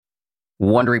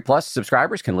Wondery Plus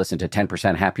subscribers can listen to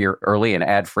 10% Happier early and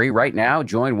ad-free right now.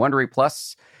 Join Wondery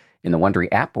Plus in the Wondery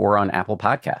app or on Apple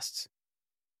Podcasts.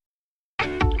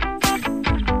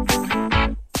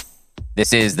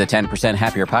 This is the 10%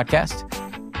 Happier podcast.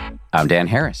 I'm Dan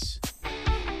Harris.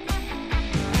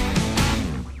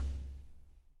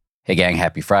 Hey gang,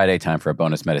 happy Friday. Time for a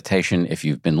bonus meditation. If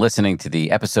you've been listening to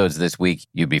the episodes this week,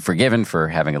 you'd be forgiven for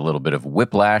having a little bit of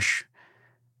whiplash.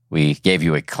 We gave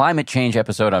you a climate change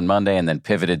episode on Monday and then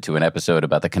pivoted to an episode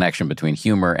about the connection between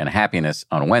humor and happiness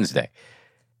on Wednesday.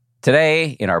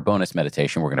 Today, in our bonus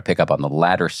meditation, we're going to pick up on the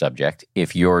latter subject.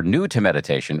 If you're new to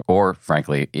meditation, or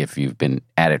frankly, if you've been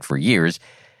at it for years,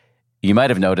 you might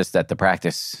have noticed that the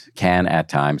practice can at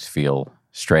times feel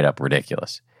straight up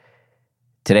ridiculous.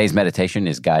 Today's meditation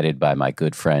is guided by my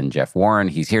good friend, Jeff Warren.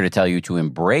 He's here to tell you to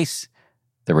embrace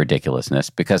the ridiculousness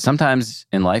because sometimes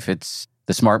in life it's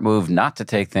the smart move not to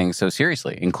take things so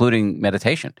seriously, including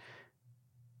meditation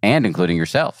and including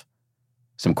yourself.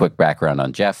 Some quick background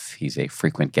on Jeff. He's a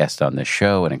frequent guest on this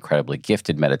show, an incredibly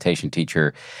gifted meditation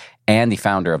teacher, and the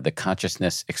founder of the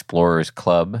Consciousness Explorers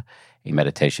Club, a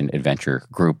meditation adventure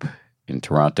group in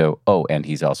Toronto. Oh, and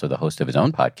he's also the host of his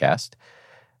own podcast,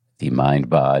 the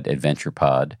MindBod Adventure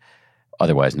Pod,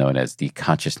 otherwise known as the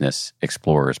Consciousness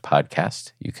Explorers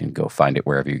Podcast. You can go find it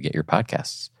wherever you get your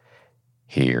podcasts.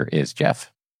 Here is Jeff.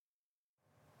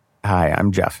 Hi,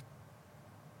 I'm Jeff.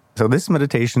 So this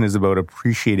meditation is about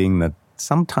appreciating the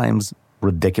sometimes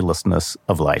ridiculousness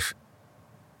of life.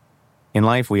 In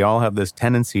life, we all have this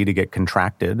tendency to get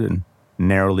contracted and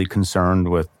narrowly concerned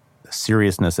with the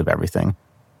seriousness of everything.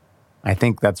 I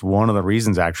think that's one of the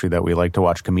reasons, actually, that we like to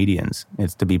watch comedians.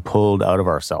 It's to be pulled out of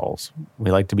ourselves.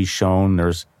 We like to be shown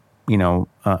there's,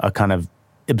 a kind of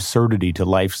absurdity to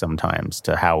life sometimes,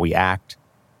 to how we act,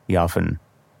 the often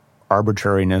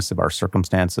arbitrariness of our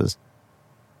circumstances.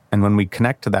 And when we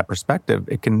connect to that perspective,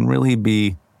 it can really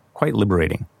be quite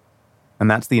liberating. And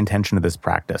that's the intention of this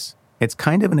practice. It's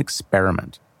kind of an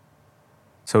experiment.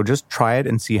 So just try it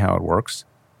and see how it works.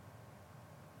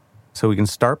 So we can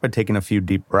start by taking a few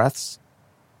deep breaths,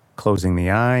 closing the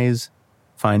eyes,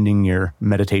 finding your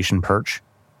meditation perch,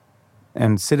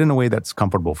 and sit in a way that's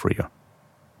comfortable for you.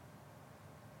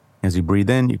 As you breathe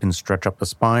in, you can stretch up the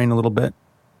spine a little bit.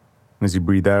 As you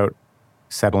breathe out,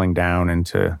 settling down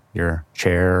into your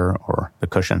chair or the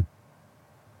cushion.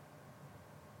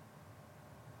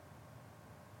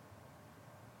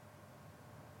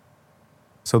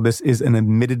 So this is an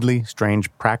admittedly strange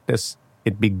practice.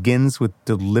 It begins with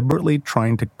deliberately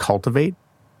trying to cultivate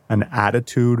an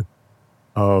attitude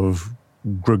of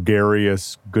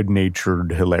gregarious,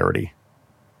 good-natured hilarity.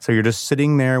 So you're just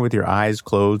sitting there with your eyes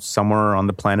closed somewhere on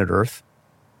the planet Earth.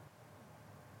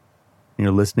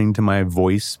 You're listening to my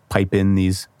voice pipe in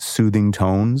these soothing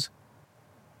tones.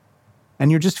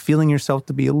 And you're just feeling yourself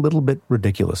to be a little bit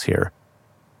ridiculous here.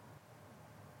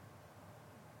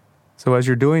 So as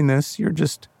you're doing this, you're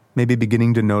just maybe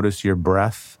beginning to notice your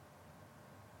breath.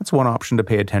 That's one option to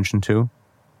pay attention to.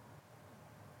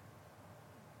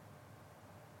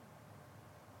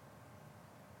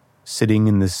 Sitting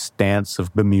in this stance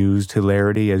of bemused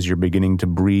hilarity as you're beginning to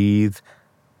breathe,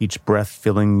 each breath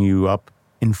filling you up,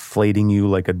 inflating you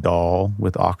like a doll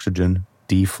with oxygen,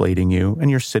 deflating you.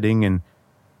 And you're sitting and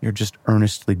you're just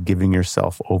earnestly giving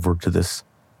yourself over to this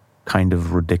kind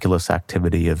of ridiculous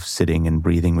activity of sitting and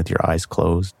breathing with your eyes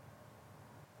closed.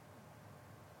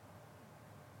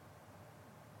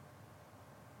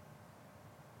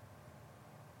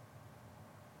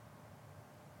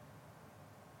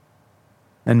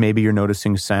 And maybe you're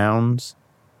noticing sounds.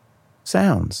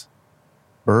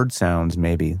 Bird sounds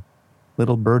maybe.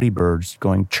 Little birdie birds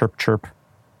going chirp, chirp.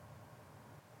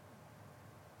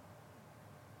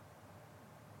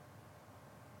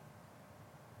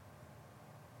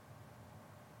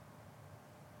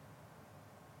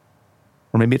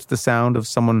 Or maybe it's the sound of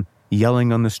someone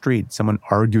yelling on the street, someone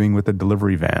arguing with a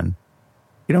delivery van.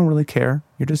 You don't really care.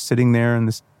 You're just sitting there in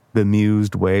this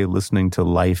bemused way, listening to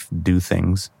life do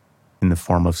things in the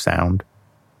form of sound.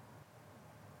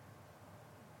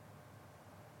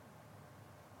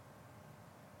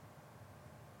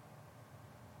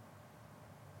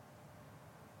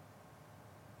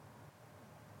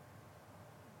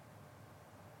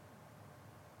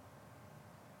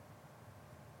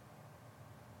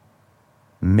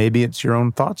 Maybe it's your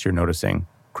own thoughts you're noticing,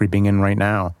 creeping in right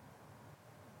now.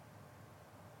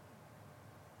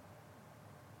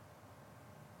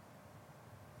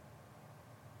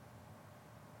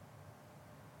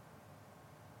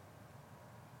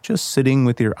 Just sitting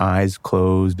with your eyes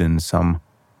closed in some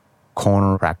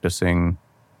corner practicing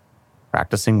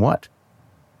what?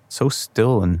 So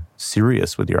still and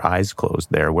serious with your eyes closed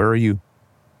there. Where are you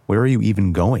Where are you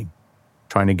even going?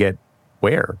 Trying to get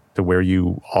where? To where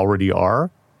you already are?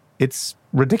 It's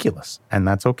ridiculous, and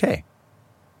that's okay.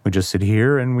 We just sit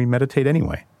here and we meditate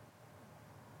anyway.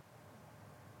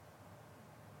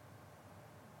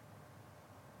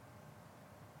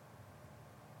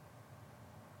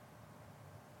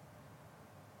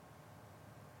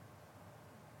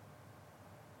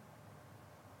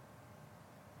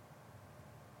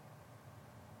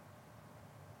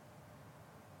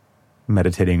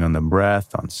 Meditating on the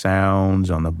breath, on sounds,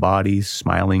 on the body,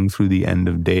 smiling through the end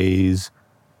of days,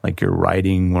 like you're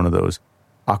riding one of those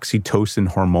oxytocin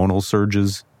hormonal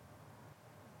surges.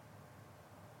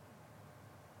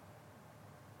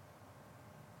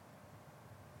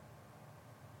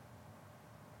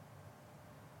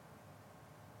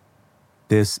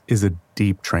 This is a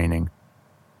deep training,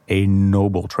 a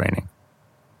noble training.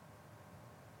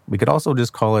 We could also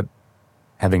just call it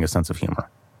having a sense of humor.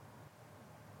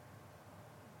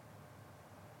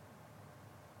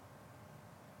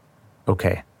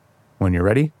 Okay, when you're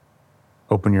ready,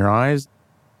 open your eyes.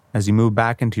 As you move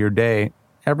back into your day,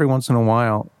 every once in a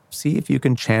while, see if you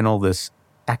can channel this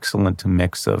excellent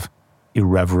mix of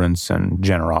irreverence and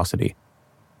generosity.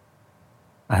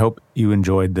 I hope you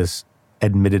enjoyed this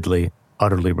admittedly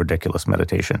utterly ridiculous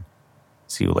meditation.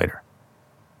 See you later.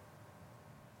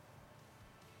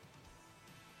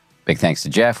 Big thanks to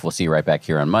Jeff. We'll see you right back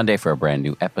here on Monday for a brand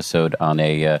new episode on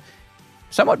a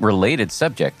somewhat related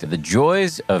subject, the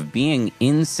joys of being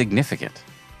insignificant.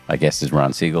 My guest is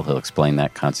Ron Siegel. He'll explain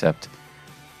that concept.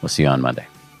 We'll see you on Monday.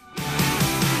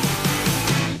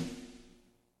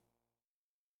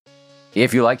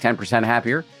 If you like 10%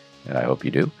 Happier, and I hope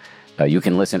you do, you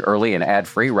can listen early and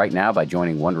ad-free right now by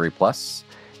joining Wondery Plus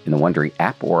in the Wondery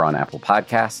app or on Apple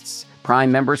Podcasts.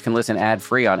 Prime members can listen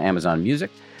ad-free on Amazon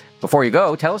Music. Before you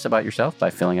go, tell us about yourself by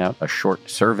filling out a short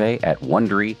survey at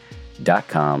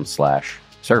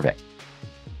Wondery.com/survey.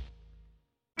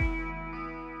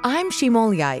 I'm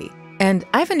Shimol Yai, and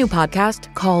I have a new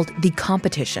podcast called The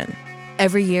Competition.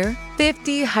 Every year,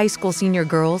 50 high school senior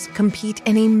girls compete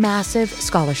in a massive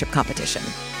scholarship competition.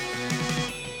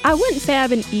 I wouldn't say I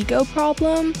have an ego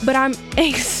problem, but I'm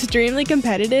extremely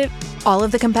competitive. All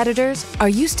of the competitors are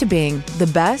used to being the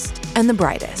best and the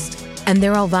brightest, and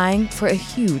they're all vying for a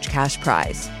huge cash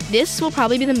prize. This will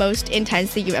probably be the most intense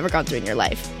thing you've ever gone through in your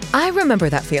life. I remember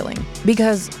that feeling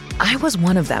because I was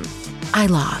one of them. I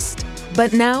lost.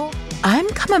 But now I'm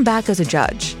coming back as a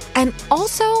judge and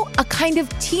also a kind of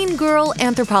teen girl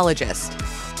anthropologist.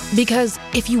 Because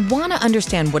if you want to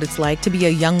understand what it's like to be a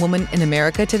young woman in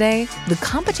America today, The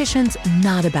Competition's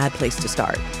not a bad place to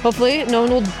start. Hopefully, no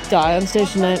one will die on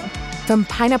stage tonight. From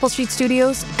Pineapple Street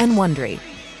Studios and Wondery,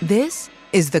 this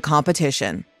is The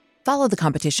Competition. Follow The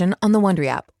Competition on the Wondery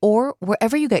app or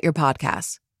wherever you get your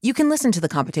podcasts. You can listen to The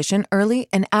Competition early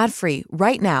and ad-free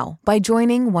right now by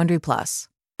joining Wondery Plus.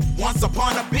 Once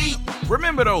upon a beat.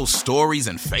 Remember those stories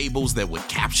and fables that would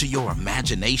capture your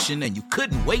imagination and you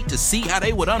couldn't wait to see how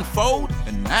they would unfold?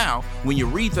 And now, when you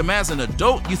read them as an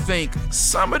adult, you think,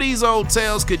 some of these old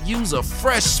tales could use a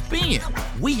fresh spin.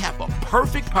 We have a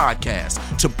perfect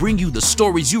podcast to bring you the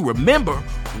stories you remember,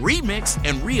 remix,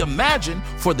 and reimagine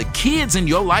for the kids in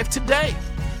your life today.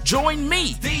 Join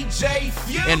me, DJ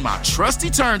Few, and my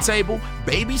trusty turntable,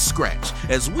 Baby Scratch,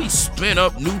 as we spin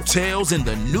up new tales in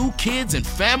the New Kids and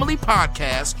Family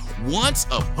podcast, Once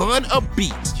Upon a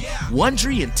Beat.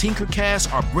 Wondery and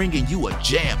Tinkercast are bringing you a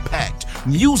jam-packed,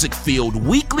 music-filled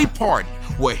weekly party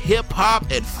where hip-hop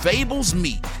and fables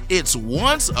meet. It's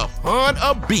Once Upon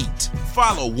a Beat.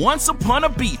 Follow Once Upon a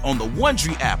Beat on the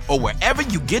Wondery app or wherever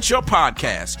you get your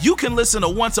podcasts. You can listen to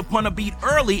Once Upon a Beat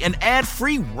early and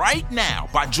ad-free right now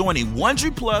by joining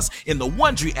Wondery Plus in the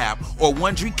Wondery app or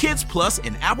Wondery Kids Plus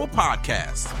in Apple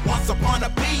Podcasts. Once Upon a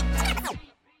Beat.